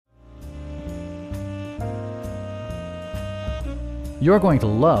You're going to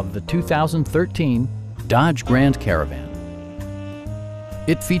love the 2013 Dodge Grand Caravan.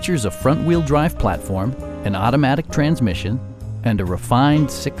 It features a front-wheel drive platform, an automatic transmission, and a refined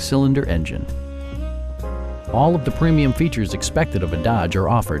 6-cylinder engine. All of the premium features expected of a Dodge are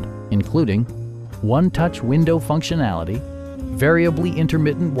offered, including one-touch window functionality, variably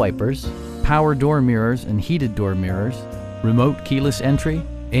intermittent wipers, power door mirrors and heated door mirrors, remote keyless entry,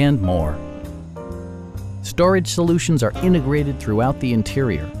 and more. Storage solutions are integrated throughout the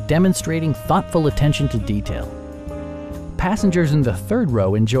interior, demonstrating thoughtful attention to detail. Passengers in the third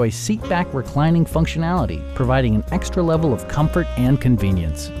row enjoy seat-back reclining functionality, providing an extra level of comfort and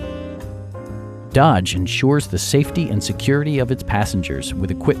convenience. Dodge ensures the safety and security of its passengers with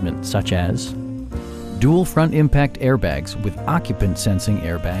equipment such as dual front impact airbags with occupant sensing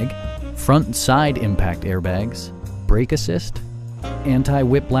airbag, front and side impact airbags, brake assist,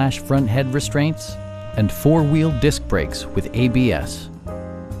 anti-whiplash front head restraints, and 4-wheel disc brakes with ABS.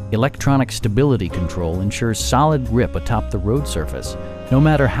 Electronic stability control ensures solid grip atop the road surface, no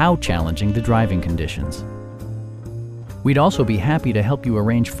matter how challenging the driving conditions. We'd also be happy to help you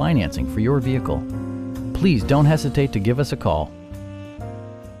arrange financing for your vehicle. Please don't hesitate to give us a call.